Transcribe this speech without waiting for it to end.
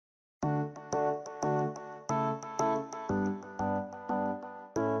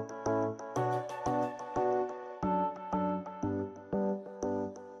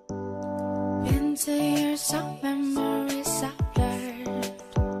20 years of memories I blurred.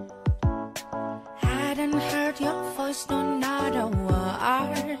 Hadn't heard your voice, no, not a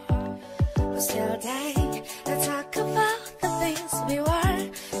word. But still they talk about the things we were,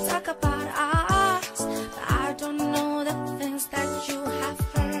 talk about us, but I don't know the things that you have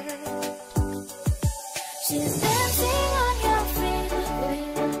heard. She's dancing on your feet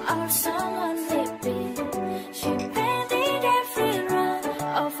with or someone sleeping. She painted every run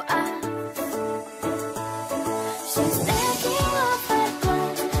of us. She's taking off her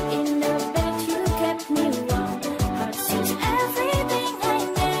clothes in the bed you kept me warm. But she's everything I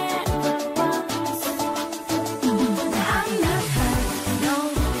never was. I'm not her, no,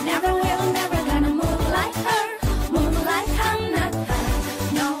 never will, never gonna move like her. Move like I'm not her,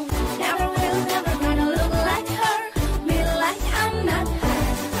 no, never will, never gonna look like her. Be like I'm not her,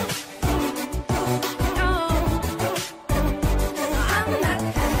 no, I'm not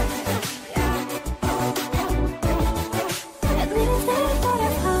her, yeah. At least they thought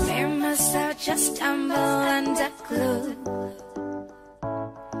of her. We must have just stumbled under glue.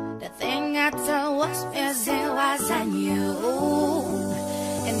 The thing I thought was missing was I knew.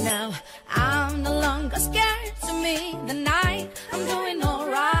 And now I'm no longer scared to meet the night. I'm doing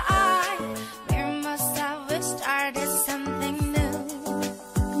alright. We must have started something new.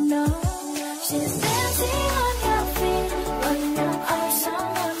 No, she's dancing on your feet when you are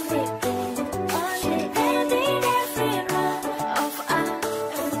someone sleeping. She painted every run of us.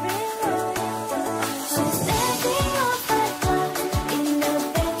 She's taking off her clothes in the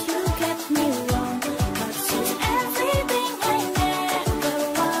bed you kept me warm. But she's everything I never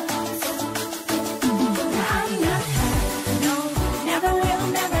was. I'm not her, no, never will,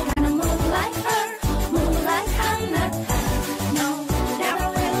 never gonna move like her. Move like I'm not her, no, never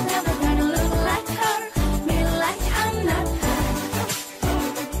will, never gonna look like her. Be like I'm not her,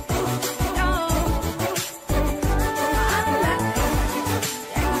 no, I'm not her,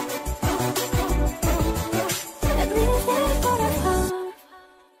 yeah. At least they thought of her.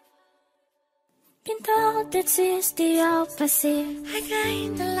 Been told that she's the opposite. I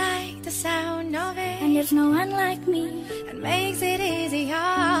kinda like the sound of it, and there's no one like me. It makes it easier.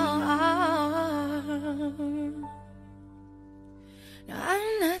 No,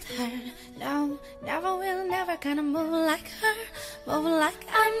 I'm not her. No, never will, never gonna move like her. Move like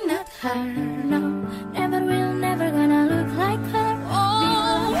I'm not her. No, never will, never gonna look like her.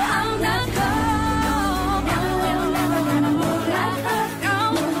 Oh, I'm not her. No, never will, never gonna move like her. No,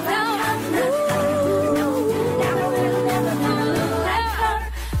 no, I'm not her. No, never will, never gonna look like her.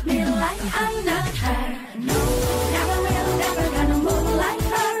 Be like I'm not her. No, never will, never gonna move like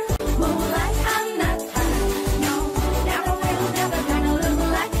her. Move like I'm not her. No, never will, never gonna look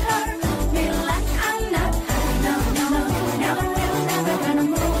like her. Be like I'm not her. No, no, never will, never gonna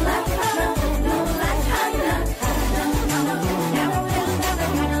move like her. No, like I'm not her. No, no, never will, never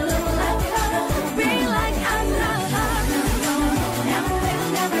gonna look like her. Be like I'm not her. No, never will,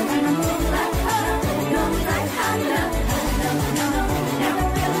 never gonna move like her. No, like I'm not her. No, no, never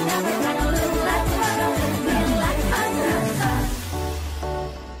will, never gonna look like her. Be like I'm not her.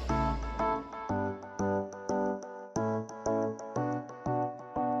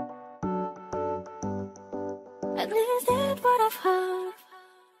 At least that's what I've heard.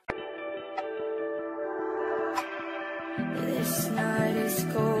 This night is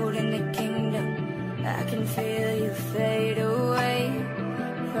cold in the kingdom. I can feel you fade away.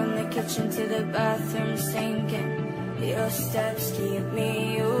 From the kitchen to the bathroom sinking. Your steps keep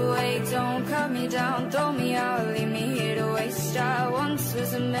me awake. Don't cut me down, throw me out, leave me here to waste. I once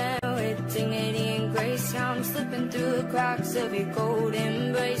was a man with dignity and grace. Now I'm slipping through the cracks of your cold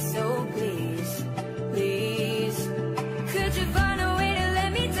embrace. So please, please, could you find a way to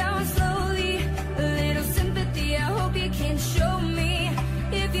let me down slowly? A little sympathy, I hope you can show me.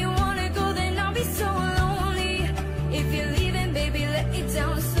 If you wanna go, then I'll be so lonely. If you're leaving, baby, let me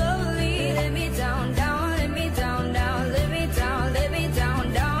down slowly. Let me down, down, let me down, down. Let me down, let me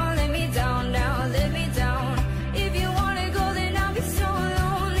down, down. Let me down, down, let me down. If you wanna go, then I'll be so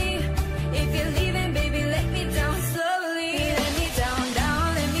lonely. If you're leaving, baby, let me down slowly. Let me down,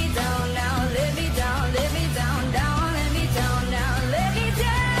 down, let me down, down.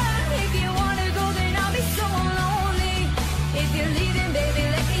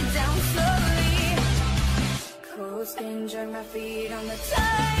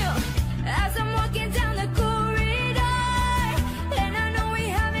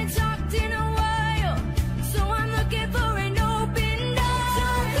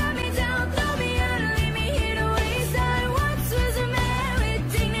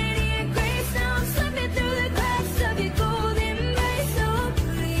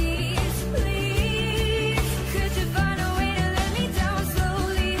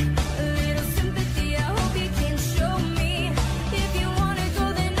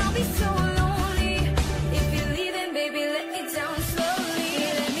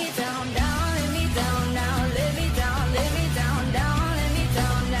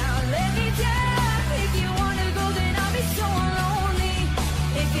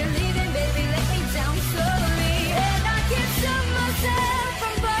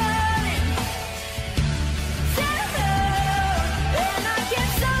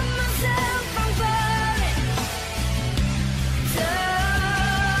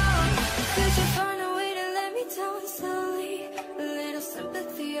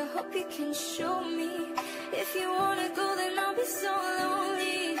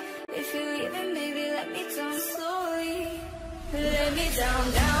 let me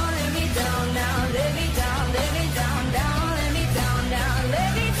down, down, let me down, down, let me down, let me down, down, let me down, down,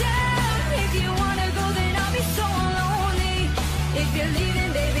 let me down. If you wanna go, then I'll be so lonely. If you're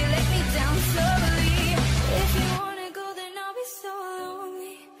leaving, baby, let me down slowly. If you wanna go, then I'll be so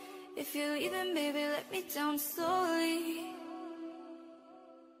lonely. If you're leaving, baby, let me down slowly.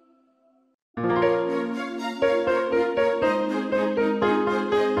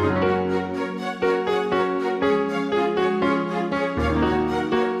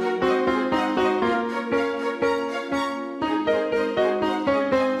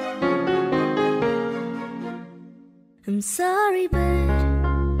 I'm sorry, but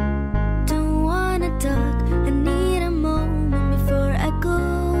don't wanna talk. I need a moment before I go.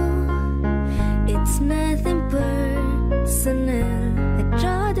 It's nothing personal. I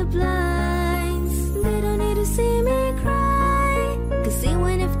draw the blinds. They don't need to see me cry, 'cause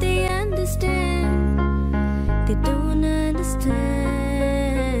even if they understand, they don't understand.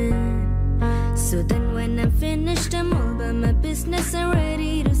 So then when I'm finished, I'm all about my business and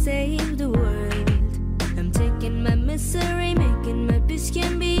ready to save the world. I'm taking my misery, making my bitch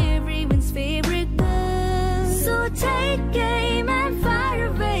can be everyone's favorite girl. So take aim and fire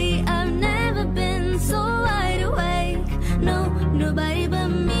away. I've never been so wide awake. No, nobody but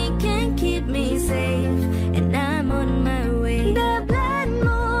me can keep me safe, and I'm on my way. The blood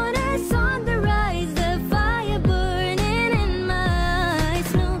moon is on the rise, the fire burning in my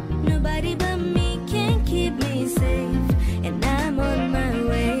eyes. No, nobody but me can keep me safe, and I'm on my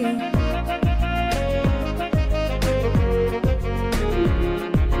way.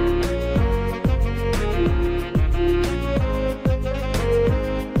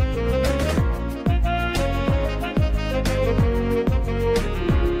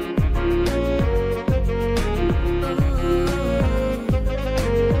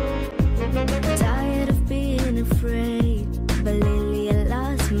 Tired of being afraid, but lately I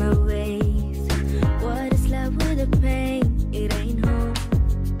lost my ways. What is love with the pain? It ain't home.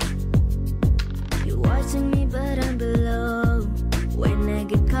 You're watching me, but I'm below. When I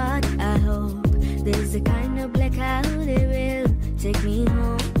get caught, I hope there's a kind of blackout that will take me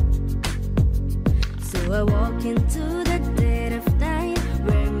home. So I walk into the dead of night,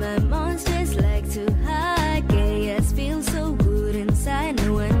 where my monsters like to hide. Chaos feels so good inside,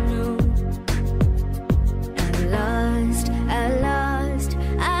 no one knows.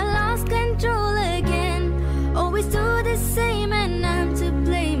 I lost control again. Always do the same and I'm to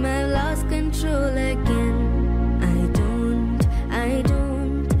blame. I lost control again.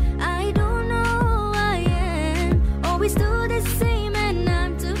 I don't know who I am. Always do the same and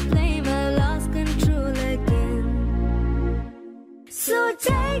I'm to blame. I lost control again. So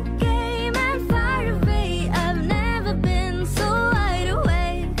take aim and fire away. I've never been so wide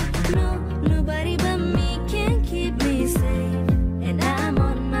awake. No, nobody but me can keep me safe, and I'm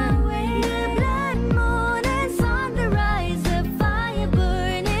on my way. The blood moon is on the rise, the fire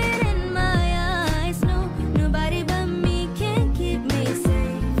burning in my eyes. No, nobody but me can keep me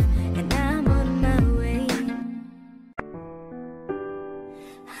safe, and I'm on my way.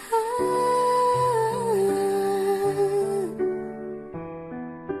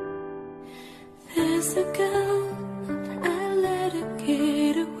 There's a girl, I let her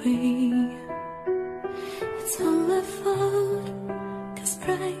get away. It's all my fault, 'cause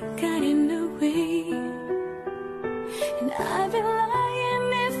pride got in the way. And I'd be lying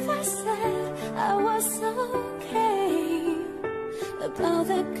if I said I was okay about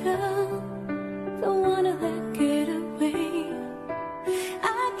that girl, the one I let get away.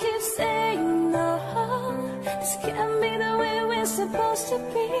 I keep saying no, this can't be the way we're supposed to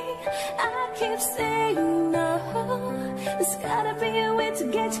be. I keep saying no, there's gotta be a way to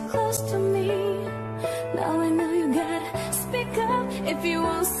get you close to me. Now I know you gotta speak up if you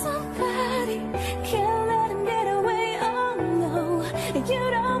want somebody. Can't let him get away, oh no. You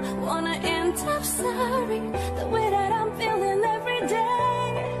don't wanna end up sorry, the way that I'm feeling every day.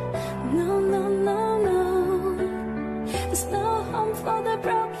 No, no, no, no. There's no home for the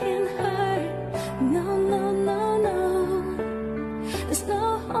broken heart. No, no, no, no. There's no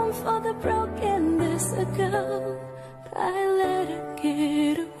home for the broken. There's a girl, but I let her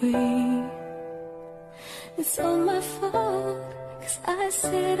get away. It's all my fault, 'cause I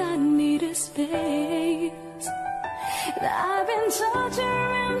said I needed space. And I've been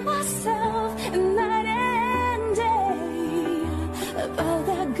torturing myself night and day about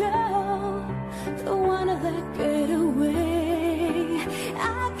that girl, the one I let get away.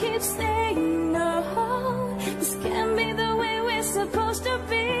 I keep saying no, this can't be the way we're supposed to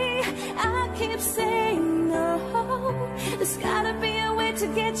be. I keep saying no, there's gotta be a way to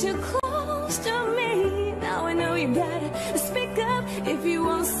get you close to me. Now I know you gotta speak up if you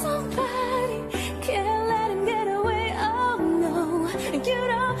want somebody. Can't let him get away, oh no. You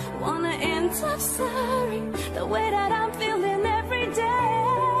don't wanna end up sorry, the way that I'm feeling every day.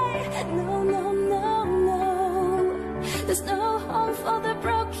 No, no, no, no. There's no home for the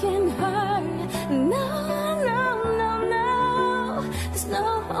broken heart. No, no, no, no. There's no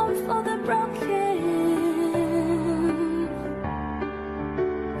home for the broken.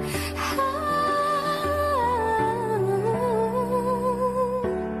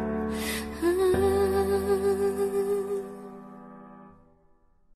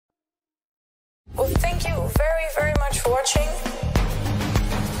 Well, thank you very, very much for watching.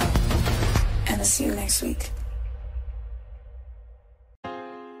 And I'll see you next week.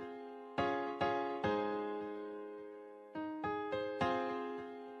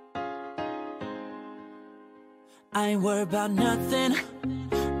 I ain't worried about nothing,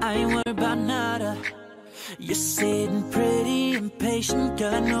 I ain't worried about nada. You're sitting pretty impatient,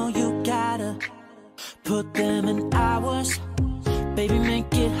 girl, I know you gotta put them in hours, baby,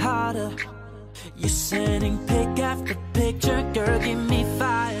 make it harder. You're sending pic after picture, girl, give me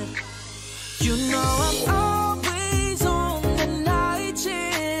fire. You know I'm always on the night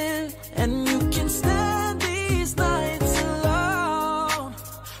shift, and you can stand these nights alone.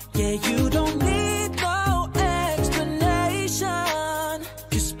 Yeah, you don't need no explanation,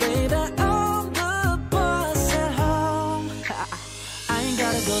 'cause baby, I'm the boss at home. I ain't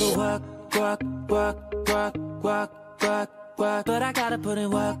gotta go to work, work, work, work, work, work, work, but I gotta put in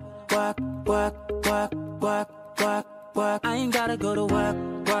work, work, work, work, work, work, work. I ain't gotta go to work,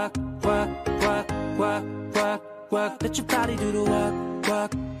 work, work, work, work, work, work. Let your body do the work,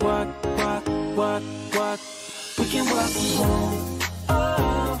 work, work, work, work, work. We can work from home,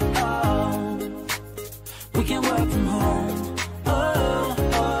 oh, oh. We can work from home, oh,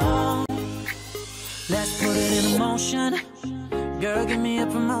 oh. Let's put it in motion, girl, give me a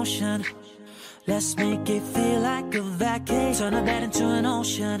promotion. Let's make it feel like a vacation, turn a bed into an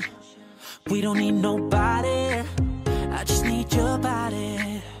ocean. We don't need nobody, I just need your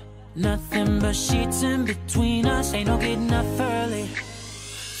body. Nothing but sheets in between us, ain't no getting up early.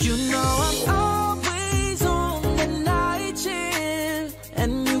 You know I'm always on the night shift,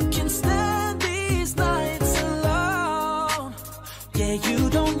 and you can stand these nights alone. Yeah, you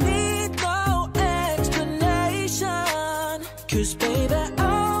don't need no explanation, 'cause baby,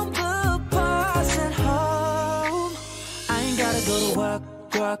 I'm the boss at home. I ain't gotta go to work,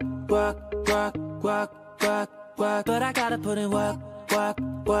 work, work, work, work, work, work, but I gotta put in work, work,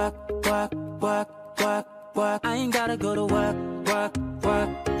 work, work, work, work, work. I ain't gotta go to work, work, work,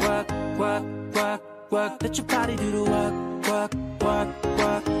 work, work, work, work. Let your body do the work, work, work,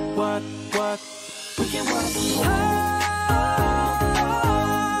 work, work, work. We can work from home.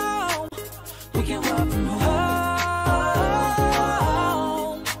 We can work from home.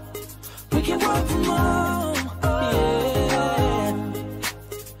 We can work from home. Yeah.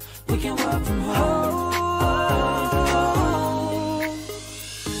 We can work from home.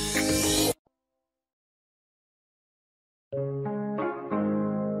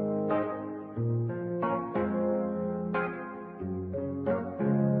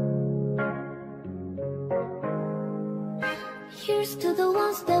 Here's to the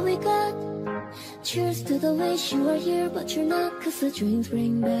ones that we got. Cheers to the wish you were here but you're not, 'cause the drinks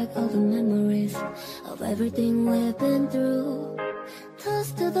bring back all the memories of everything we've been through.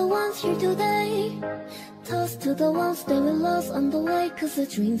 Toast to the ones here today. Toast to the ones that we lost on the way, 'cause the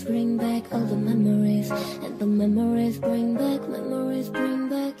drinks bring back all the memories, and the memories bring back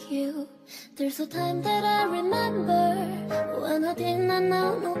you. There's a time that I remember when I did not know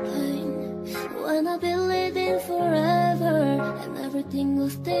no pain, when I believed in forever and everything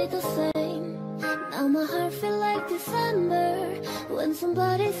will stay the same. Now my heart feel like December when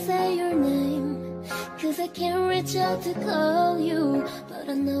somebody say your name, 'cause I can't reach out to call you, but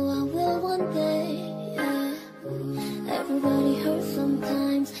I know I will one day, yeah. Everybody hurts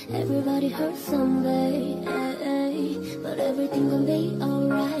sometimes, everybody hurts someday, hey. But everything gon' be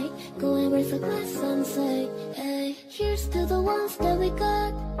alright. Go and raise a glass and say, hey. Here's to the ones that we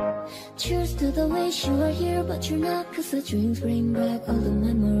got. Cheers to the wish you were here but you're not, 'cause the drinks bring back all the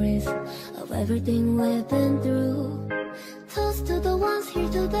memories of everything we've been through. Toast to the ones here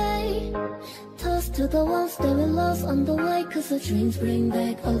today. Toast to the ones that we lost on the way, 'cause the drinks bring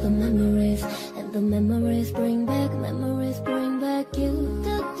back all the memories, and the memories bring back you. Memories bring back you.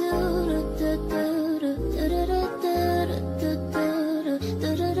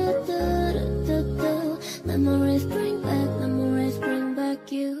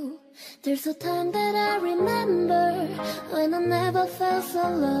 There's a time that I remember when I never felt so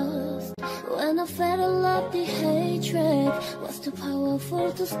lost, When I felt a love, the hatred was too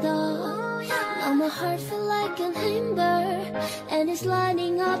powerful to stop. Now my heart feels like an ember, and it's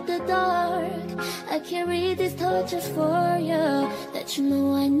lighting up the dark. I carry these torches for you, that you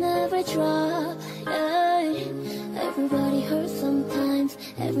know I never drop. Yeah. Everybody hurts sometimes,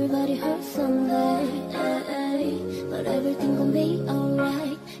 everybody hurts someday. But everything gon' be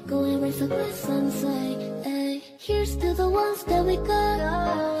alright. Go and raise a glass and say, here's to the ones that we got.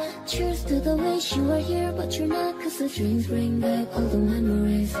 Cheers to the wish you were here but you're not, 'cause the dreams bring back all the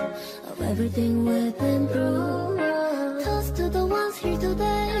memories of everything we've been through. Toast to the ones here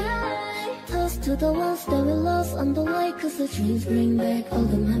today. Toast to the ones that we lost on the way, 'cause the dreams bring back all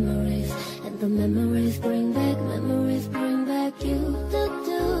the memories, and the memories bring back you. Memories bring back you.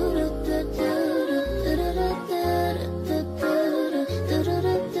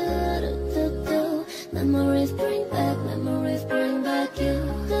 Memories bring back you.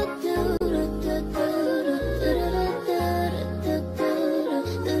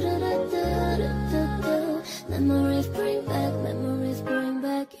 Memories bring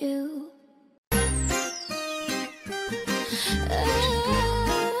back you.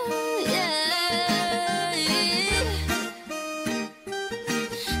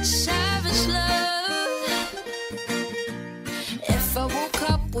 Savage love. If I woke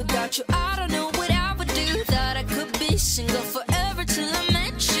up without you, I don't know what I would do. Thought I could be single forever till I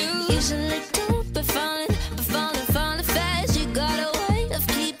met you. Usually don't be falling fast. You got a way of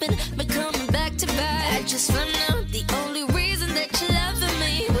keeping me coming back to back. I just found out the only reason that you loving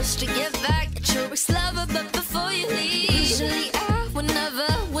me was to get back at your ex-lover, but before you leave. Usually I would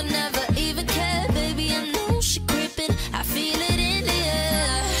never even care. Baby, I know she creeping, I feel it in the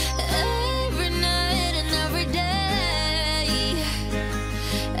air. Every night and every day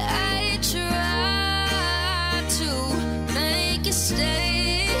I try to make you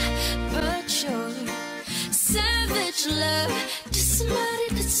stay, but you're savage love. Did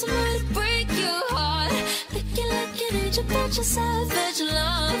somebody break your heart? Looking like an angel, but you're savage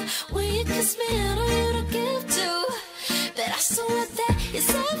love. When you kiss me, I know you don't give to, but I saw that you're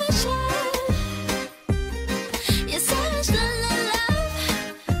savage love. You're savage love.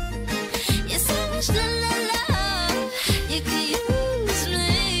 You're savage love. You could use me,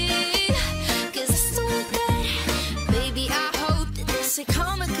 'cause I saw that. Baby, I hope that this ain't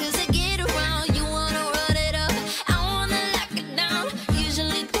coming, 'cause I get around. You wanna run it up, I wanna lock it down.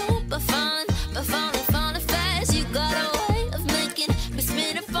 Usually don't, but falling fast. You got a way of making me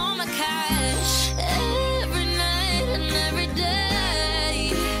spend up all my cash. Every night and every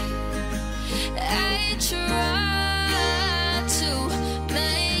day I try to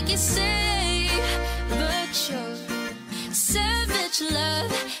make you stay, but you're savage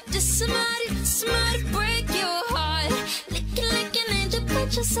love. Did somebody break your heart? Looking like an angel, but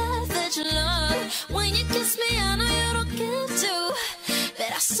you're savage love. When you kiss me, I know you don't give to,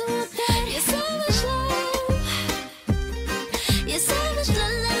 but I saw that you're savage love. You're savage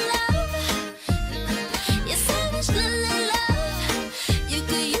love. You're savage love. You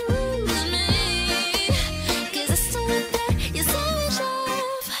could use me, 'cause I saw that you're savage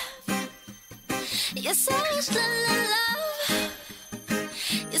love. You're savage love.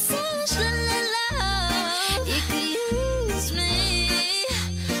 You're savage love. You could use me,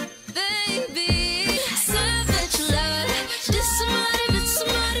 baby. Savage love. Did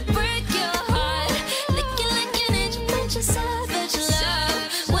somebody break your heart? Looking like an angel, but you're savage love.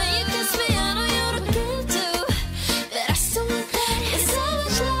 When you kiss me, I know you don't give to, but I still want that. You're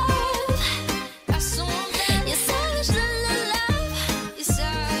savage love. I still want that. You're savage love.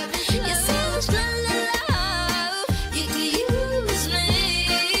 You're savage love. You could use me,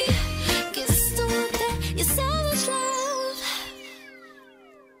 'cause I still want that. You're savage love.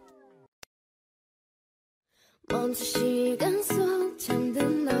 먼 시간 속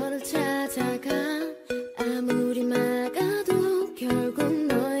잠든 너를 찾아가. 아무리 막아도 결국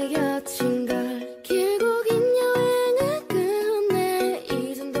너의 곁인걸. 길고 긴 여행을 끝내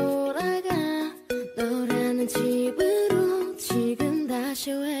이젠 돌아가. 너라는 집으로 지금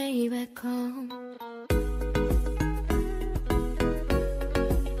다시 way back home.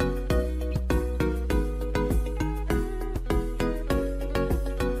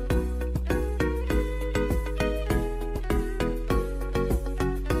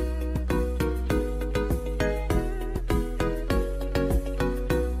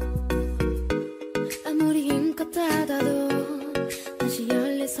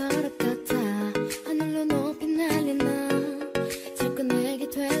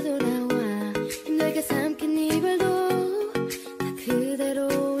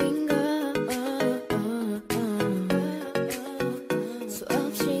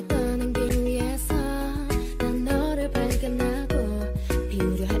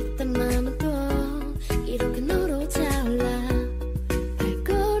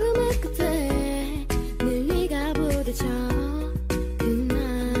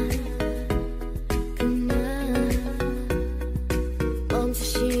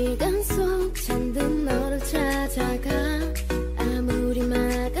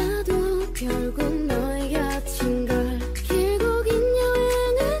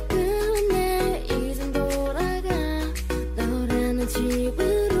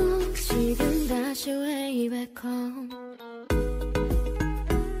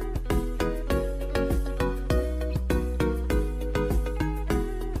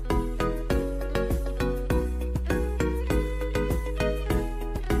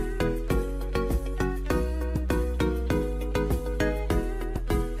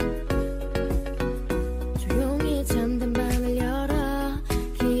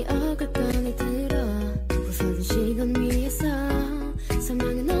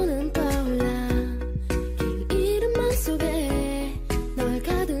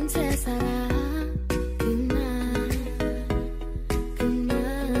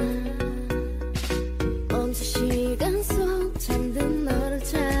 먼지 시간 속 잠든 너를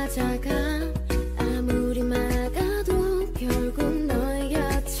찾아가 아무리 막아도 결국 너의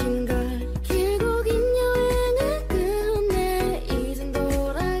곁인걸 길고 긴 여행을 끝내 이젠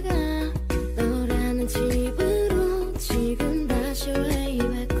돌아가 너라는 집으로 지금 다시 way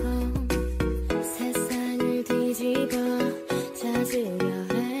back home 세상을 뒤집어 찾으려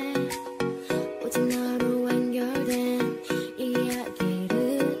해 오직 너로 완결된 이야기를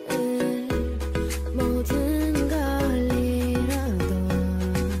모든 걸 잃어도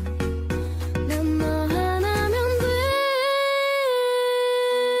난 너 하나면 돼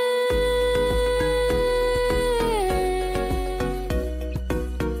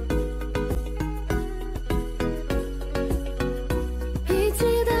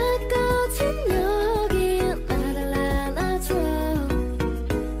빛이 다 꺼진 여기 나를 안아줘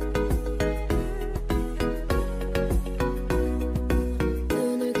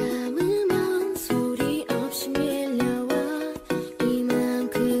눈을 감으면 소리 없이 밀려와 이 맘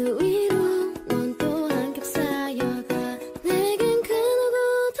그 위로 넌 또 한 겹 쌓여가 내겐 그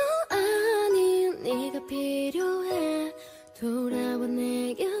누구도 아닌 네가 필요해 돌아와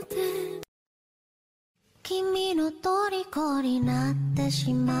내 곁에 君の虜になって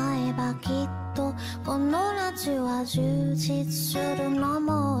しまえばきっとこの夏は充実するの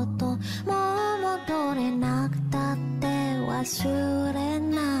もっともう戻れなくたって忘れ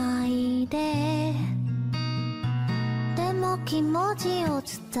ないででも気持ちを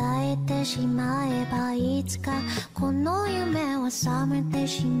伝えてしまえばいつかこの夢は覚めて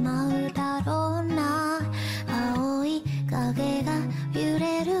しまうだろうな青い影が揺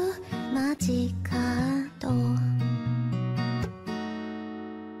れる街角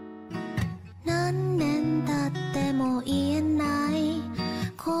何年経っても言えない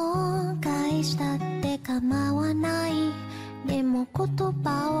後悔したって構わないでも言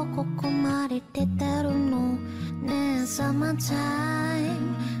葉はここまで出てるのねえ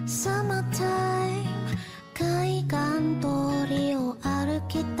Summertime Summertime 海岸通りを歩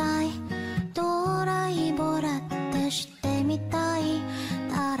きたいドライブラテしてみたい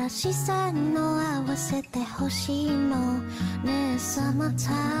ただ視線の合わせてほしいのねえ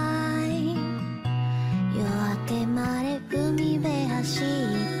Summertime 夜明けまで海辺走っ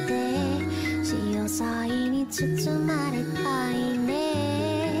て潮騒に包まれたい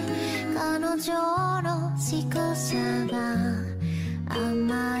ね彼女の仕草が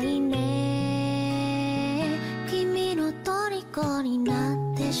甘いね君の虜にな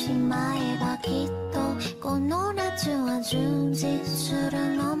ってしまえばきっとこの夏は充実す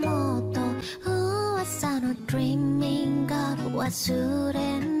るのもっと噂の Dreaming が忘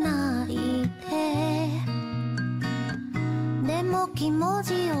れないででも気持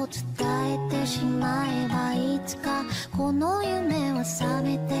ちを伝えてしまえばいつかこの夢は覚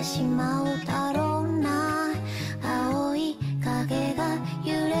めてしまうだろうな青い影が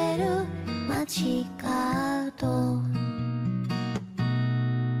揺れる街角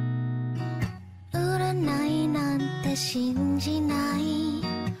占いなんて信じない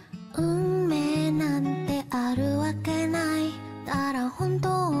運命なんてあるわけないただ本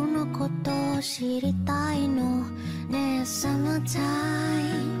当のことを知りたいのねえ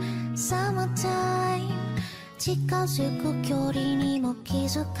Summertime Summertime 近づく距離にも気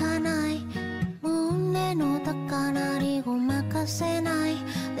づかない胸の高鳴りを任せない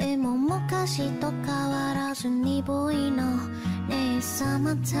でも昔と変わらず鈍いのねえ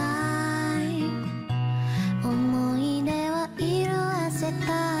Summertime 思い出は色あせたっ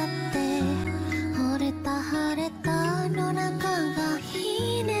て惚れた晴れたの中が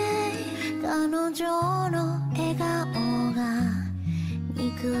いいね彼女の笑顔が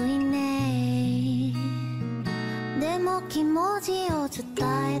憎いねでも気持ちを伝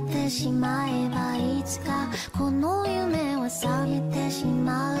えてしまえばいつかこの夢は覚めてし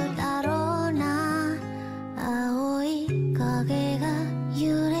まうだろうな青い影が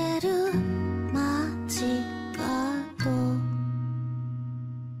揺れる街角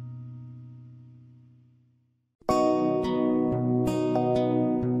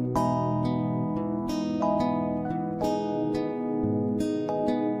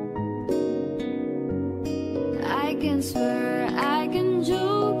I can swear, I can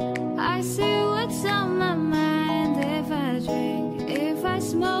joke I say what's on my mind If I drink, if I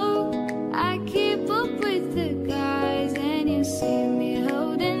smoke I keep up with the guys And you see me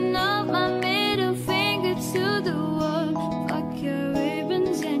holding up my middle finger to the wall Fuck your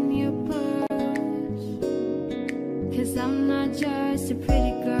ribbons and your pearls 'Cause I'm not just a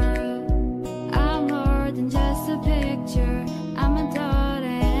pretty girl I'm more than just a picture I'm a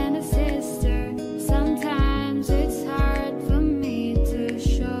daughter and a sister Sometimes it's hard for me to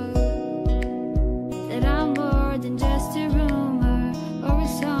show that I'm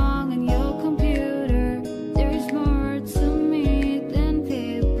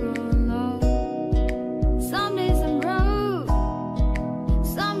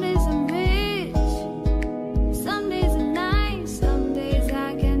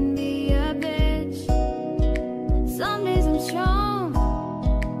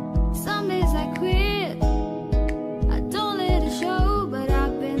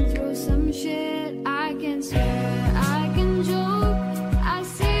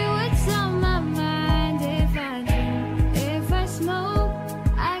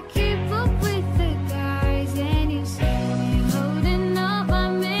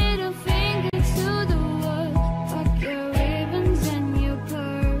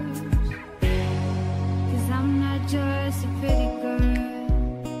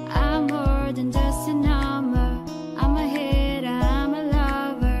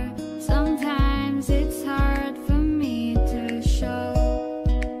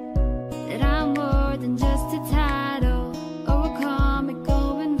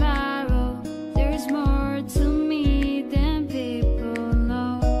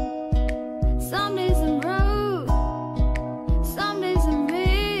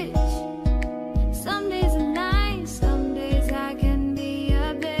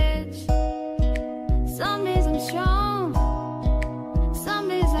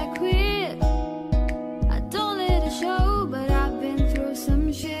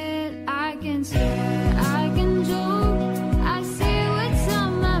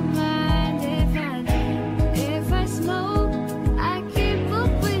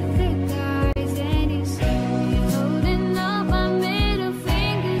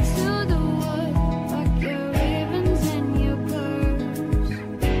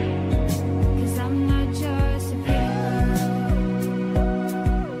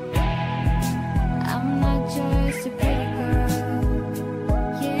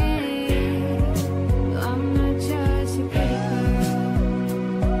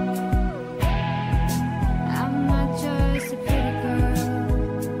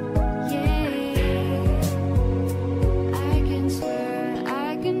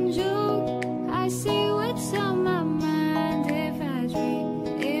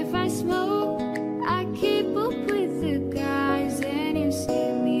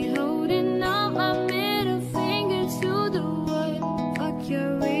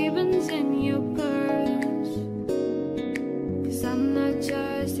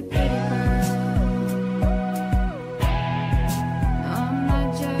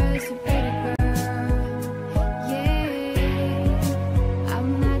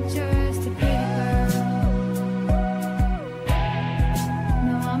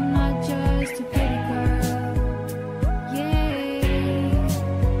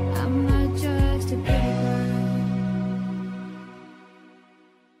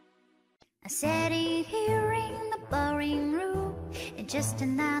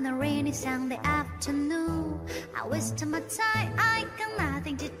Sunday afternoon. I wasted my time, I got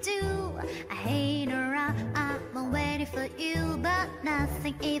nothing to do. I hang around, I'm waiting for you, but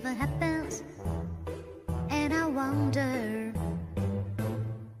nothing even happens. And I wonder,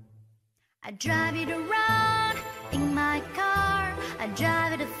 I drive it around in my car. I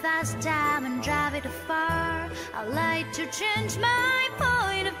drive it fast time and drive it far. I like to change my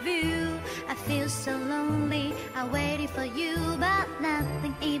point of view. I feel so lonely, I'm waiting for you, but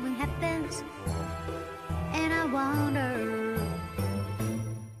nothing even happens. And I wonder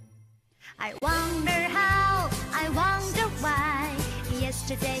how, I wonder why.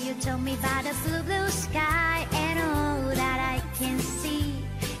 Yesterday you told me about a blue, blue sky, and all that I can see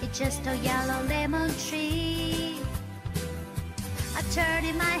is just a yellow lemon tree. I turn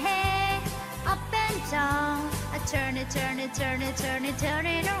in my head up and down. I turn it, turn it, turn it, turn it, turn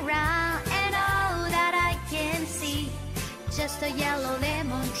it around, and all that I can see just a yellow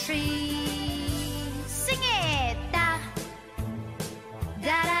lemon tree. Sing it! Da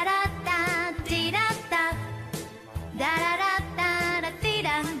da da da da dee da da da da da da da dee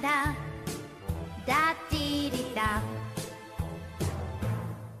da da da dee dee da.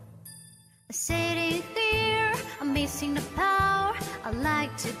 Sitting here, I'm missing the power. I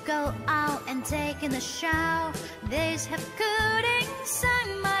like to go out and take in the shower. Days have good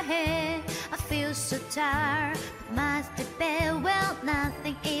inside my head. I feel so tired, but must be bad. Well,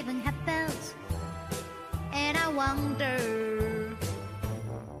 nothing even happens. And I wonder,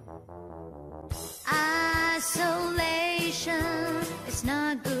 isolation is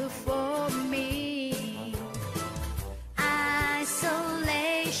not good for me.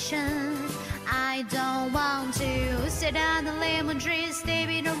 Isolation, I don't want to sit on the lemon tree,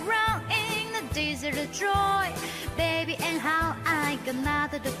 sleeping around in the desert of joy. Baby, and how I got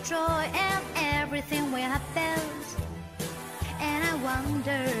nothing to joy, and everything will happen. And I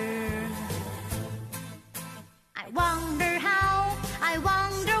wonder how, I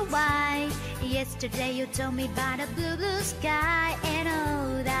wonder why. Yesterday you told me about a blue, blue sky, and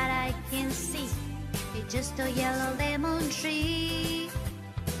all that I can see is just a yellow lemon tree.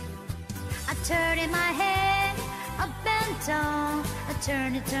 I turn in my head up and down. I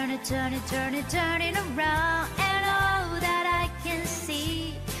turn it, turn it, turn it, turn it, turn it around, and all that I can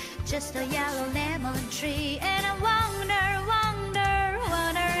see just a yellow lemon tree. And I wonder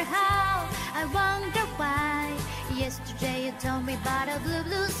how, I wonder why. Yesterday you told me about a blue,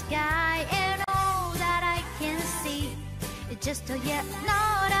 blue sky, and all that I can see is just a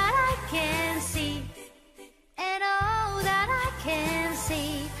yellow that I can see, and all that I can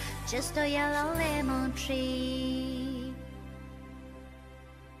see just a yellow lemon tree.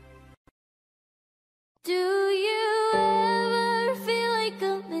 Do you ever feel like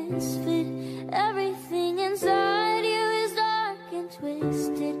a misfit? Everything inside you is dark and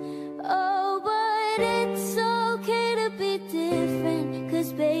twisted. Oh, but it's okay to be different,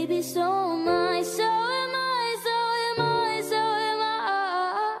 'cause baby, so am I, so am I, so am I, so am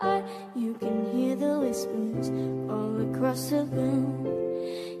I. You can hear the whispers all across the room.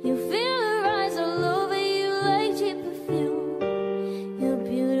 You feel her eyes all over you like cheap perfume. You're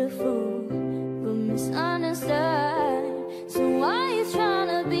beautiful, but misunderstood. So why you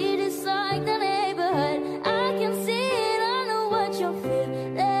tryna be just like the neighborhood? I can see it, I know what you're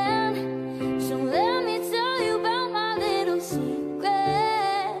feeling. So let me tell you about my little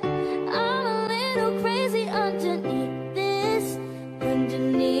secret. I'm a little crazy underneath this,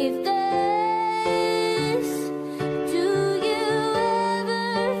 underneath this. Do you ever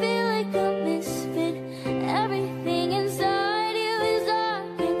feel like a misfit? Everything inside you is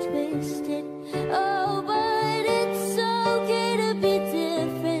dark and twisted. Oh, but it's okay to be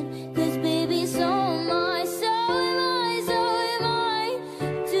different, 'cause baby, so am I, so am I, so am I.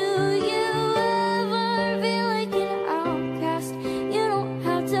 Do you ever feel like an outcast? You don't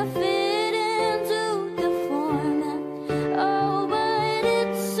have to fit into the format. Oh, but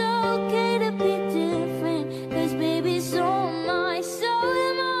it's okay to be different, 'cause baby, so am I, so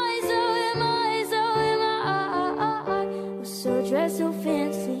am I, so am I, so am I. We're so dressed so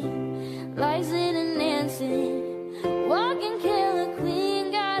fancy, like Sid and Nancy, walking killer queen,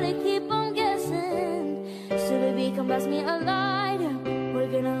 gotta keep on guessing. So baby, come pass me a lighter,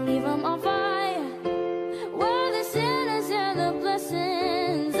 we're gonna leave 'em on fire. We're the sinners and the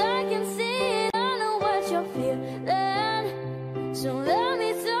blessings. I can see it, I know what you're feeling. So let me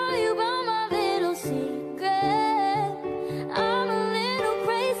tell you about my little secret. I'm a little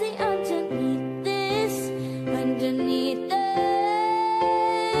crazy underneath this, underneath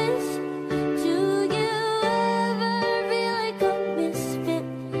this. Do you ever feel like a misfit?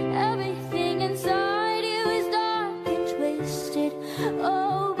 Everything inside you is dark and twisted.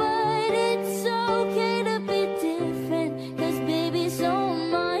 Oh, but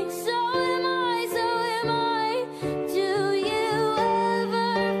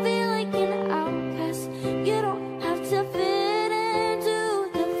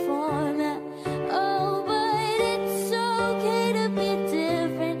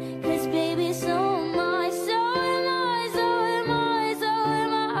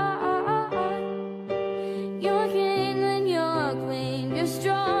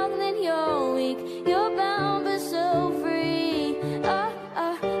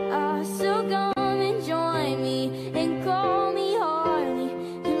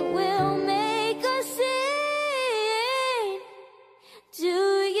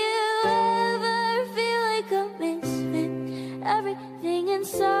Everything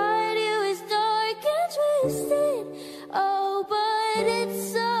inside you is dark and twisted. Oh, but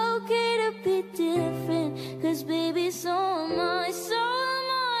it's okay to be different. 'Cause baby, so am I, so am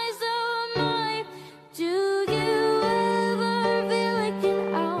I, so am I. Do you ever feel like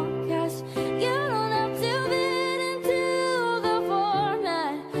an outcast? You don't have to fit into the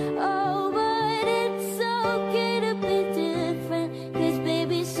format. Oh, but it's okay to be different. 'Cause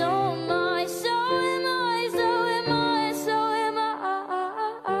baby, so am I, so am I, so am I, so am I.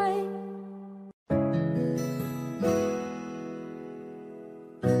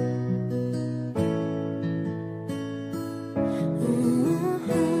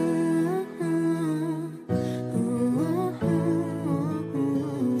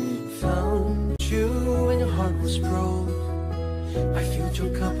 Found you when your heart was broke. I filled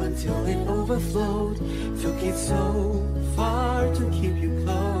your cup until it overflowed. Took it so far to keep you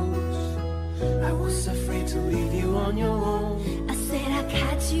close. I was afraid to leave you on your own. I said I'd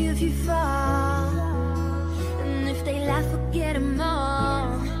catch you if you fall, and if they laugh, forget them all.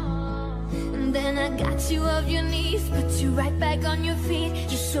 And then I got you off your knees, put you right back on your feet,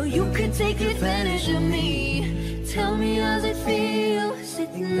 just so you could take advantage of me. Tell me, how's it feel,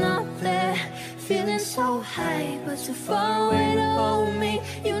 sitting up there, feeling so high, but too far away to hold me.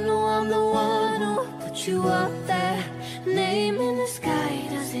 You know I'm the one who put you up there, name in the sky.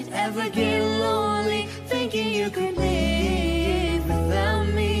 Does it ever get lonely, thinking you could live without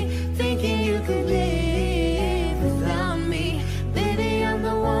me, thinking you could live without me? Baby, I'm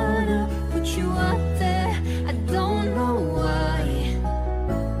the one who put you up there. I don't know why,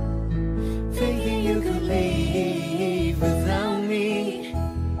 thinking you could leave without me,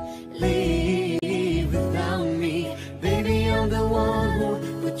 leave without me. Baby, I'm the one who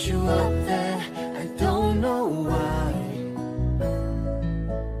put you up there. I don't know why.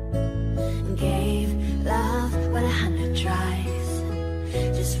 Gave love but 100 tries,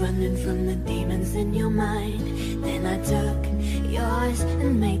 just running from the demons in your mind. Then I took yours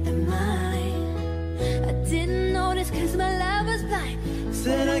and made them mine. I didn't notice 'cause my love was blind.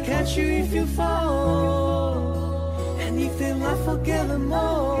 Said I'd catch you if you fall, and if they laugh, forget them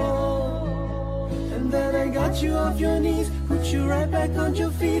all. And then I got you off your knees, put you right back on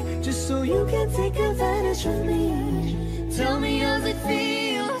your feet, just so you can take advantage of me. Tell me, how's it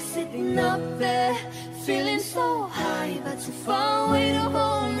feel, sitting up there, feeling so high, but too far away to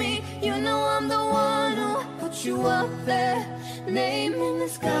hold me. You know I'm the one who put you up there, name in the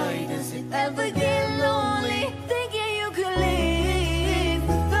sky. Does it ever get lonely, thinking you could live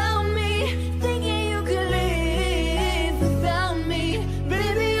without me, thinking you could live without me?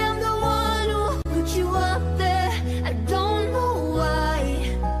 Baby, I'm the one who put you up there. I don't know why,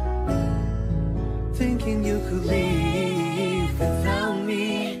 Thinking you could leave without me,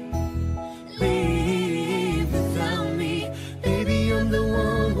 leave without me. Baby, I'm the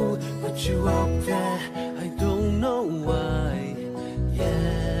one who put you up there. I don't know why,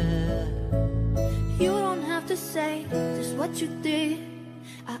 yeah. you don't have to say just what you did.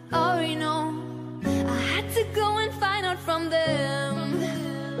 I already know. I had to go and find out from them.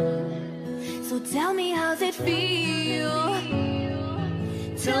 So tell me, how's it feel?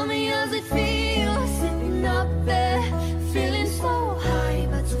 Tell me, how's it feel, sitting up there, feeling so high,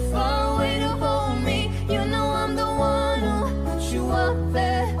 but too far away to hold me. You know I'm the one who put you up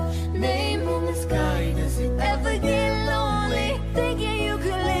there, name in the sky. Does it ever get lonely, thinking you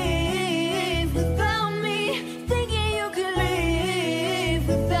could live without me, thinking you could live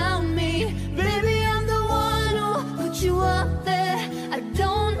without me? Baby, I'm the one who put you up there. I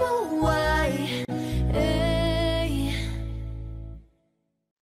don't know why. Hey.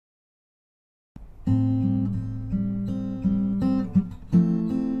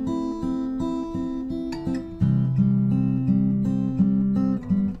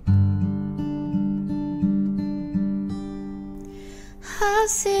 I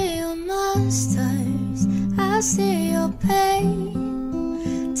see your monsters, I see your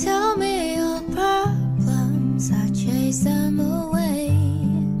pain. Tell me your problems, I chase them away.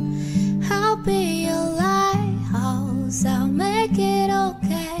 I'll be your lighthouse, I'll make it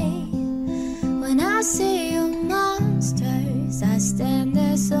okay. When I see your monsters, I stand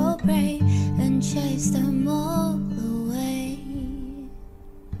there so brave and chase them all away.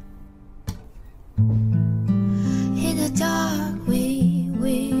 In the dark,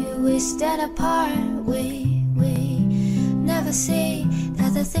 we stand apart. We never see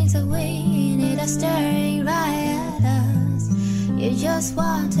that the things that we need are staring right at us. You just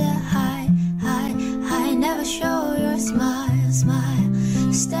want to hide. Never show your smile.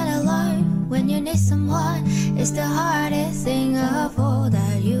 Stand alone when you need someone. It's the hardest thing of all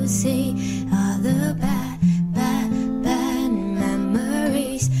that you see are the bad memories.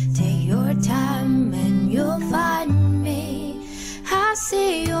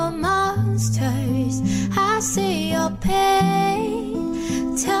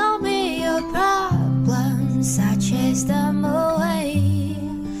 pain. Tell me your problems, I chase them away.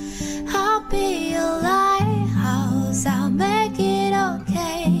 I'll be your lighthouse, I'll make it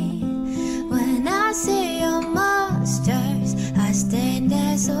okay. When I see your monsters, I stand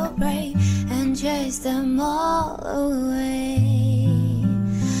there so brave and chase them all away.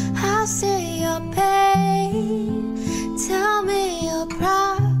 I'll see your pain, tell me your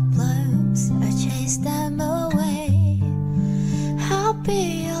problems, I chase them away. I'll be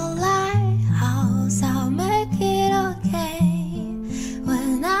your lighthouse, I'll make it okay.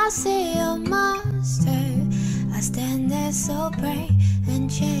 When I see your monster, I stand there so brave and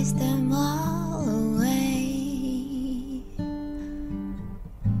chase them all away.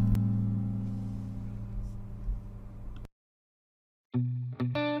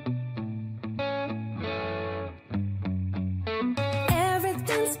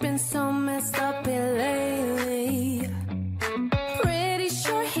 Everything's been so messed up here lately. Pretty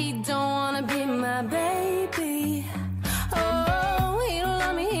sure he don't wanna be my baby. Oh, he don't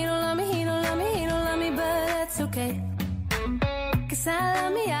love me, he don't love me, he don't love me, he don't love me, but that's okay. 'Cause I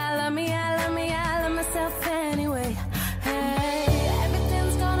love me, I love me, I love me, I love myself anyway. Hey,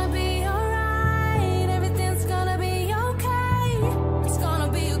 everything's gonna be alright, everything's gonna be okay. It's gonna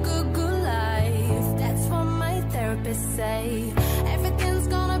be a good, good life. That's what my therapist say. Everything's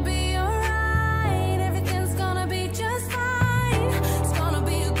gonna be alright, everything's gonna be just fine. It's gonna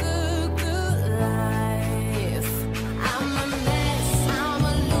be a good, good life. I'm a mess, I'm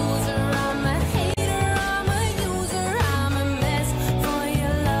a loser, I'm a hater, I'm a user, I'm a mess for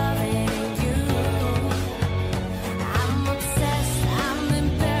your loving you. I'm obsessed, I'm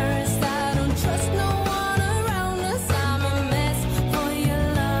embarrassed, I don't trust no one around us. I'm a mess for your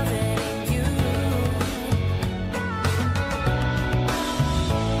loving you.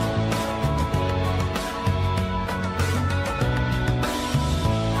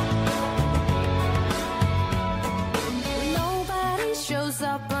 Nobody shows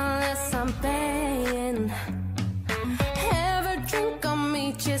up unless I'm paying. Ever drink on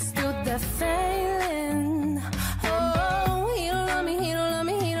me just to the failing. Oh, he don't love me, he don't love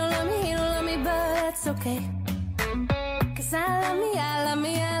me, he don't love me, he don't love me, but that's okay. 'Cause I love me, I love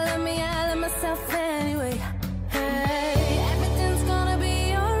me, I love me, I love myself anyway. Hey, everything's gonna be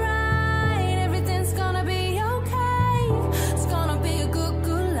alright, everything's gonna be okay. It's gonna be a good,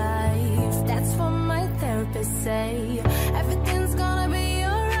 good life. That's what my therapist say. Everything's gonna be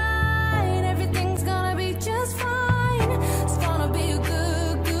alright, everything's gonna be just fine. It's gonna be a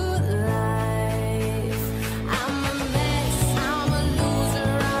good, good life. I'm a mess, I'm a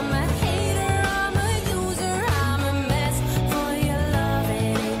loser, I'm a hater, I'm a user, I'm a mess for your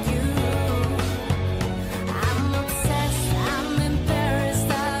loving you. I'm obsessed, I'm embarrassed,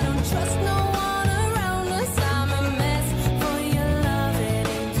 I don't trust no one around us. I'm a mess for your loving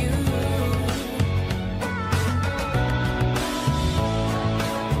you.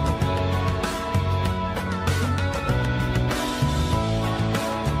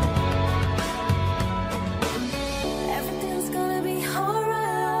 Everything's gonna be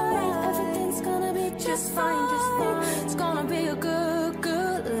alright, everything's gonna be just fine, just fine. It's gonna be a good,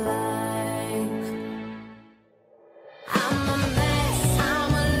 good life. I'm a mess,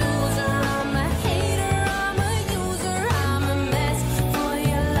 I'm a loser, I'm a hater, I'm a user, I'm a mess for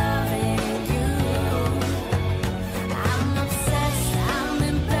your loving you. I'm obsessed, I'm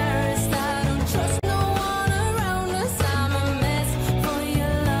embarrassed, I don't trust no one around us. I'm a mess for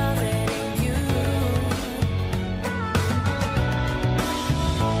your loving you.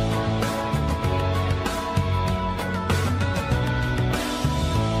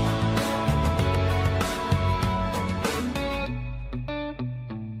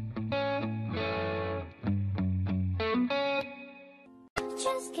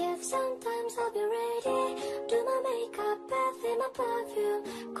 Just give, sometimes I'll be ready. Do my makeup, bath in my perfume.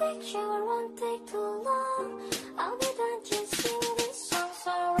 Quick shower won't take too long. I'll be done, just sing this song.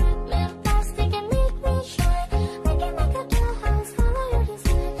 So wrap me in plastic and make me shine. We can make a dollhouse, follow your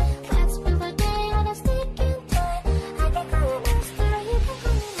design. Let's spend the day on a stick and tie. I can call you master, you can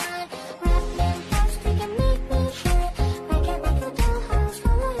call me mine. Wrap me in plastic and make me shine. We can make a dollhouse,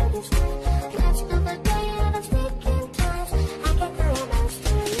 follow your design. Let's spend the day on a stick and tie. I can call you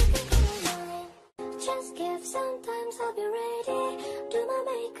master, you can call me mine. Just give, sometimes I'll be ready. Do my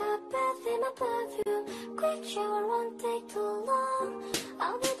makeup, bath in my perfume. Quick shower won't take too long.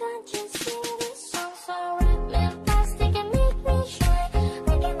 I'll be done, just sing this song. So wrap me in plastic and make me shine.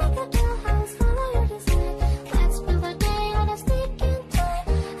 We can make a dollhouse, follow your design. Let's spend the day on a stick and tie.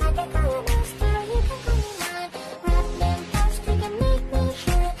 I can call you master, you can call me mine. Wrap me in plastic and make me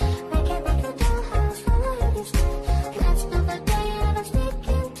shine. We can make a dollhouse, follow your design.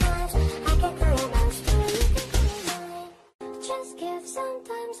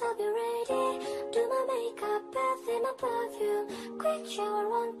 sometimes I'll be ready. Do my makeup, bath in my perfume. Quick shower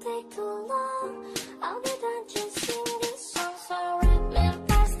won't take too long. I'll be done, just sing this song. So wrap me in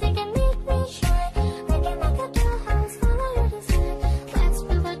plastic and make me shine. We can make a dollhouse, follow your design. Let's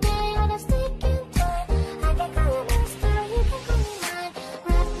build a day on a sticking toy. I can call you master, you can call me mine.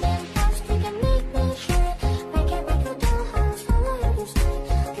 Wrap me in plastic and make me shine. We can make a dollhouse, follow your design.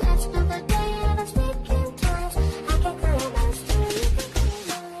 Let's build a day on a sticking toys. I can call you master, you can call me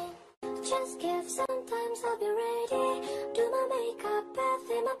mine. Just give, sometimes I'll be ready. Do my makeup, bath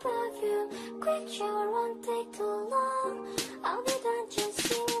in my perfume. Quick shower won't take too long. I'll be done, just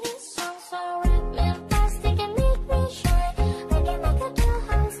sing this song. So wrap me in plastic and make me shine. We can make a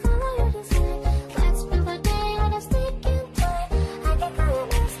dollhouse, follow your design. Let's build a day on a sticking toy. I can call you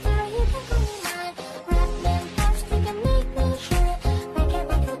master, you can call me mine. Wrap me in plastic and make me shine. We can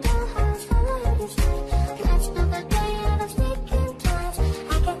make a dollhouse, follow your design. Let's build a day on a sticking toy.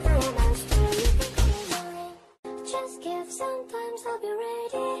 I can call you master, you can call me mine. Just give, sometimes I'll be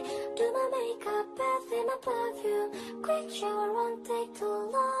ready. Do my makeup, bath in my perfume. Quick shower won't take too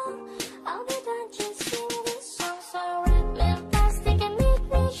long. I'll be done, just sing this song. So wrap me in plastic and make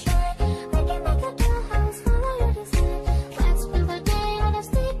me shine. We can make a dollhouse, follow your design. Let's build a day on a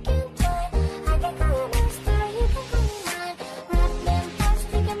sticking toy. I can call you master, you can call me mine. Wrap me in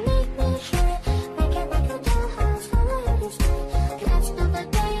plastic and make me shine. We can make a dollhouse, follow your design. Let's build a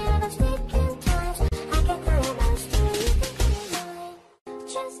day on a sticking toy. I can call you master, you can call me mine.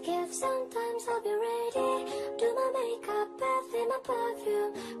 Just give, sometimes I'll be ready. Do my makeup, bath in my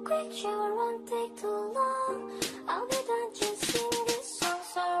perfume. Quick shower won't take too long. I'll be done, just sing this song.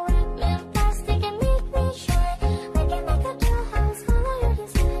 So wrap me in plastic and make me shine. We can make a dollhouse, follow your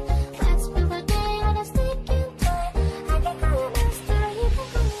design. Let's build a day on a sticking toy. I can call you master, you can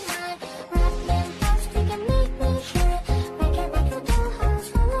call me mine. Wrap me in plastic and make me shine. We can make a dollhouse,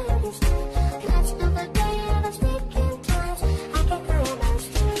 follow your design. Let's build a day on a sticking toy. I can call you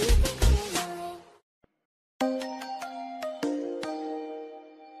master, you can call me mine.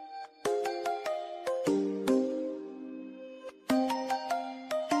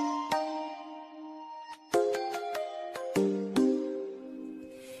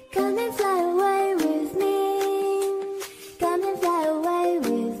 Come and fly away with me. Come and fly away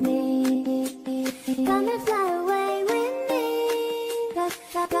with me. Come and fly away with me.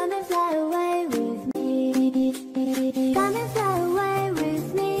 Come and fly away with me. Come and fly away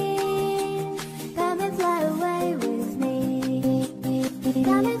with me. Come and fly away with me.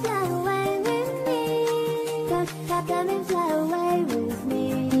 Come and fly away with me. Come and fly away with me.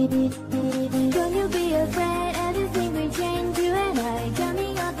 Don't you be afraid, everything will change. You and I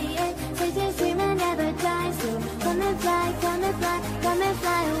coming off the edge. Say just dream and never die. So come and fly, come and fly, come and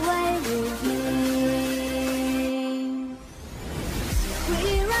fly away with me.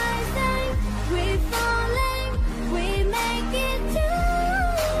 We rise, we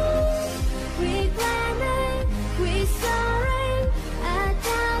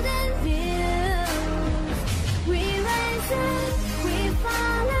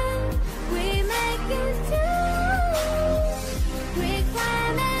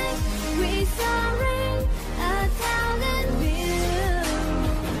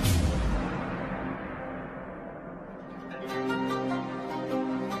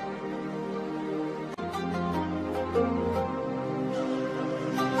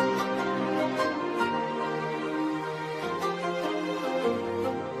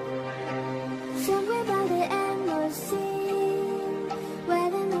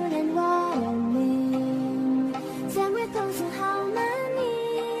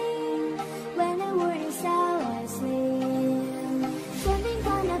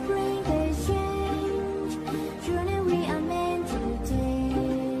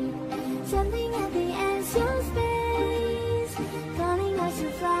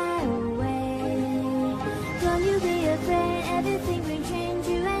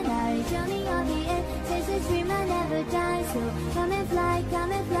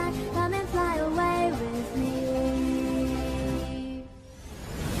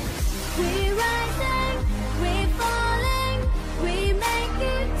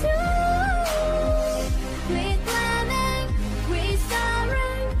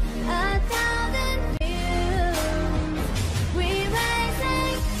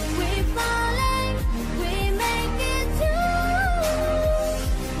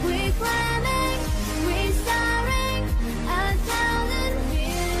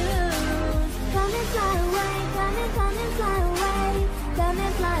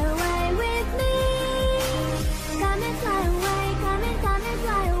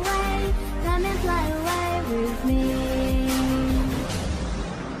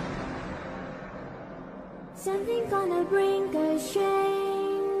Something gonna bring a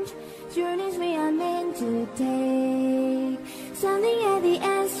change. Journeys we are meant to take. Something at the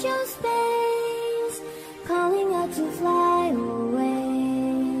edge of space, calling out to fly away.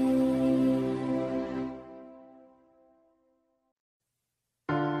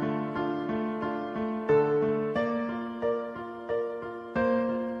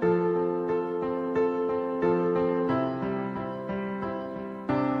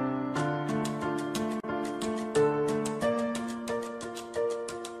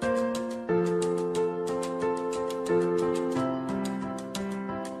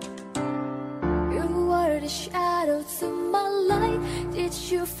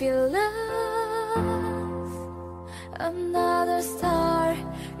 You feel love, another star,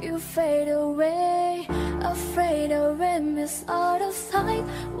 you fade away, afraid of being missed out of sight.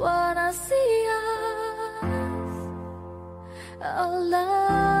 Wanna see us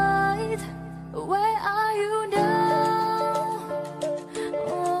alight. Where are you now?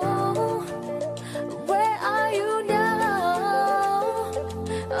 Oh, where are you now?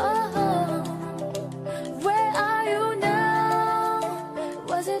 Oh, where are you now?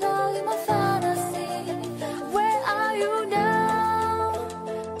 Was it all in my fantasy? Where are you now?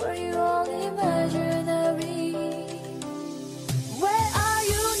 Were you only imaginary? Where are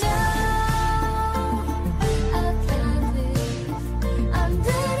you now? Atlantis,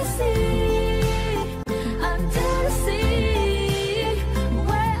 under the sea, under the sea.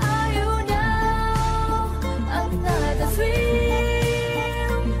 Where are you now? Another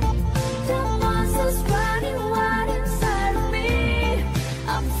dream. The monsters running wild inside of me.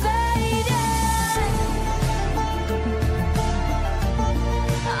 I'm faded.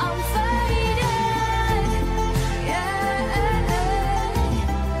 I'm faded. Yeah,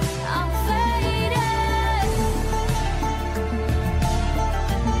 I'm faded.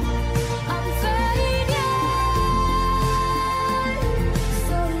 I'm faded.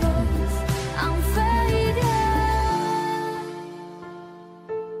 So lost. I'm faded.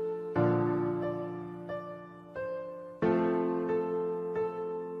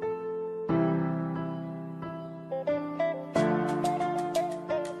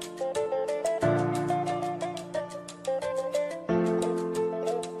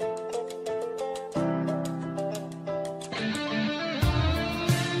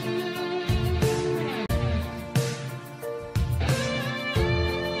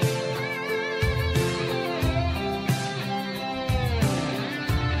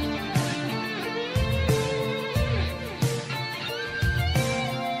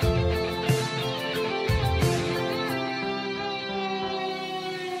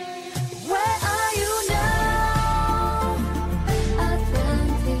 Where are you now?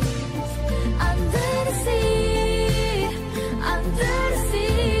 Atlantis, under the sea, under the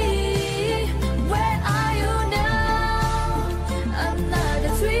sea. Where are you now?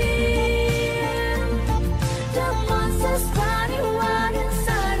 Another dream. The monsters running wild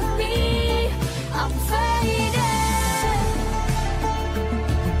inside of me. I'm faded.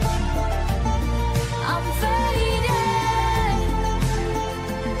 I'm faded.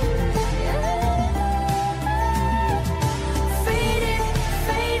 Faded,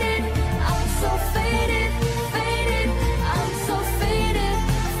 faded, I'm so faded, faded, I'm so faded,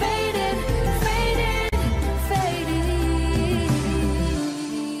 faded, faded, faded.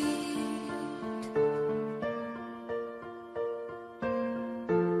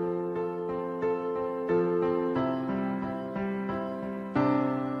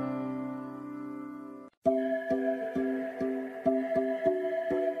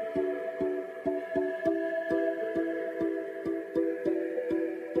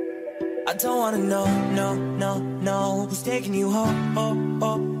 I don't wanna know, no, no, no, who's taking you home, oh,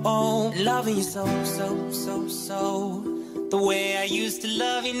 oh, oh, loving you so, so, so, so, the way I used to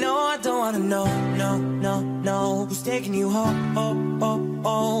love you. No, I don't wanna know, no, no, no, who's taking you home, oh, oh,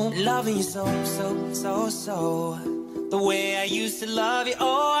 oh, loving you so, so, so, so, the way I used to love you.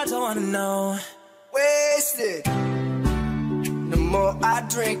 Oh, I don't wanna know. Wasted. The more I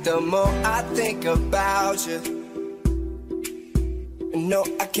drink, the more I think about you. No,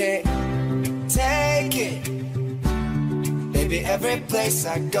 I can't take it. Baby, every place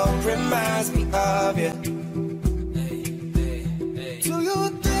I go reminds me of you. Do you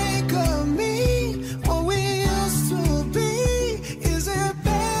think of me, what we used to be? Is it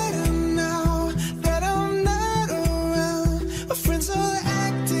better now that I'm not around? My friends are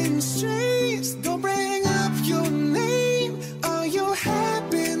acting strange, don't bring up your name. Are you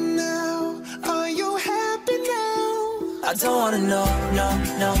happy now? Are you happy now? I don't wanna know, no,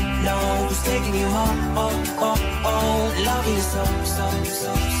 no, no, who's taking you home, oh, oh, oh, loving you so, so,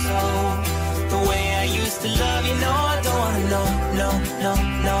 so, so, the way I used to love no,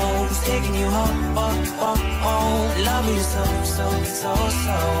 who's taking you home, love you so,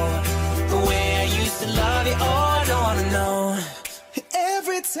 the way I used to love you, I don't wanna know.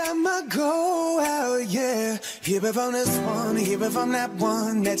 Every time I go out, yeah, hear it from this one, hear it from that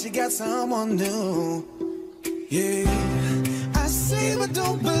one, that you got someone new, yeah. I see but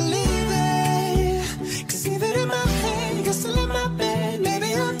don't believe it, 'cause even in my head, you're still in my bed.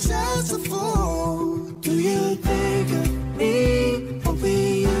 Maybe I'm just a fool. Do you think of me, what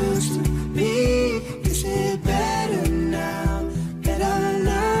we used to be? Is it better now that I'm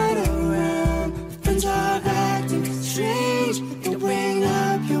not around? Friends are acting strange, they bring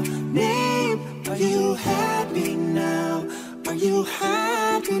up your name. Are you happy now? Are you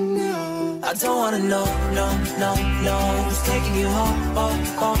happy now? I don't wanna know, no, who's taking you home,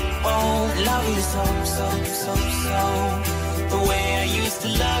 love you so, the way I used to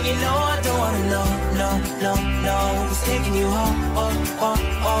love you, no, I don't wanna know, no, who's taking you home,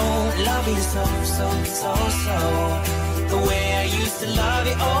 love you so, the way I used to love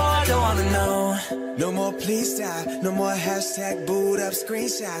you, I don't wanna know. No more please stop, no more hashtag booed up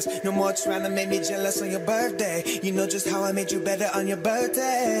screenshots, no more trying to make me jealous on your birthday. You know just how I made you better on your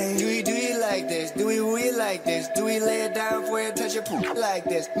birthday. Do you like this? Do we like this? Do we lay it down for you and touch your poop like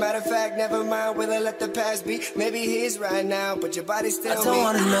this? Matter of fact, never mind, will I let the past be? Maybe he's right now, but your body's still me. I don't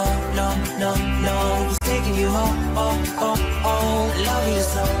wanna know, no, who's taking you home, love you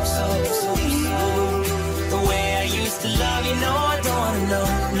so, the way I used to love you, no, I don't wanna know,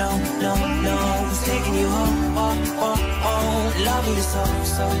 no, who's taking you home, love you so,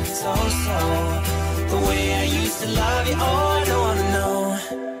 the way I used to love you, I don't wanna know.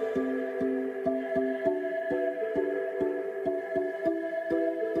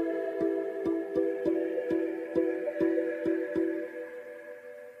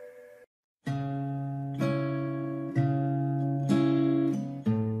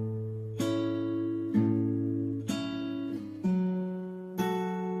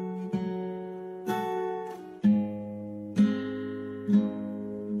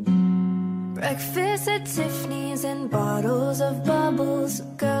 Breakfast at Tiffany's and bottles of bubbles.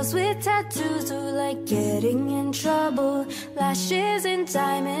 Girls with tattoos who like getting in trouble. Lashes and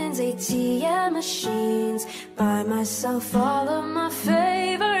diamonds, ATM machines. Buy myself all of my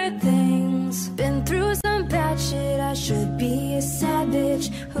favorite things. Been through some bad shit, I should be a savage.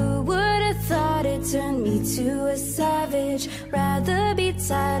 Who would have thought it turned me to a savage? Rather be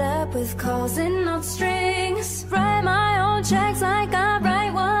tied up with calls and not strings. Write my own checks like I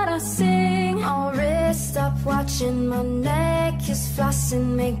write what I sing. I'll wrist, stop watching my neck is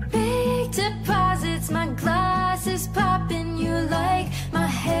flossing. Make big deposits, my glass is popping. You like my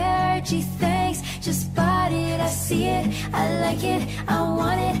hair, gee thanks. Just bought it, I see it, I like it, I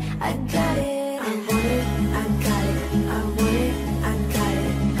want it, I got it. I want it, I got it, I want it, I got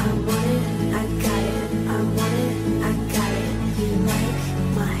it. I want it, I got it, I want it, I got it. You like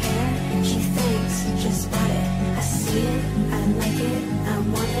my hair, gee thanks. Just bought it, I see it, I like it, I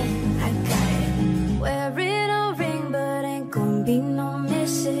want it, I got it. Wearing a ring but ain't gon' be no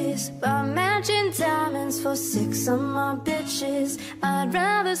misses. Buy matching diamonds for 6 of my bitches. I'd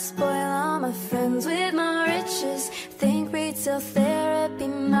rather spoil all my friends with my riches. Think retail therapy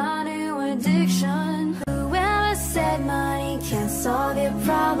my new addiction. Whoever said money can't solve your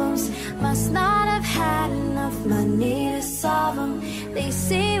problems must not have had enough money to solve them. They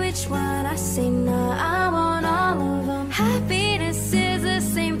say which one, I say no, I want all of them. Happiness is the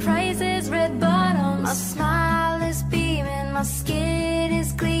same price as red bottoms. My smile is beaming, my skin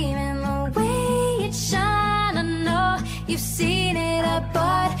is gleaming. The way it shine, I know you've seen it. I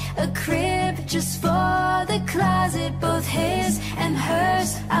bought a crib just for the closet, both his and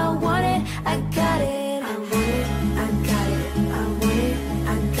hers. I want it, I got it. I want it, I got it. I want it,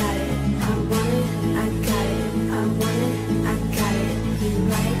 I got it. I want it, I got it. I want it, I got it. You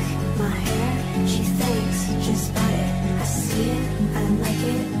like my hair? She thinks, just bought it. I see it, I like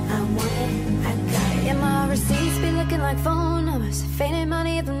it. I want it, I got it. Yeah, my receipts be looking like phone numbers. Faded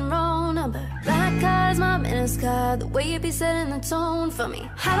money at the wrong number. Black cars, my business card. The way you be setting the tone for me.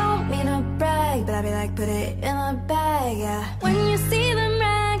 I don't mean to brag, but I be like, put it in a bag, yeah. When you see them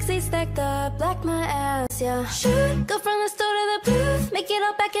rags, they stacked up like my ass, yeah. Shoot, go from the store to the booth, make it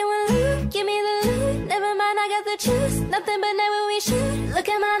all back in one loop. Give me the loot, never mind, I got the juice. Nothing but net when we shoot. Look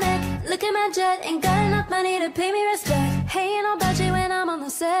at my neck, look at my jet. Ain't got enough money to pay me respect. Hey, ain't no budget when I'm on the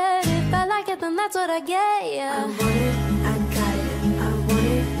set. If I like it, then that's what I get, yeah. I want it, I got it. I want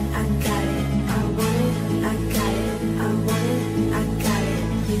it,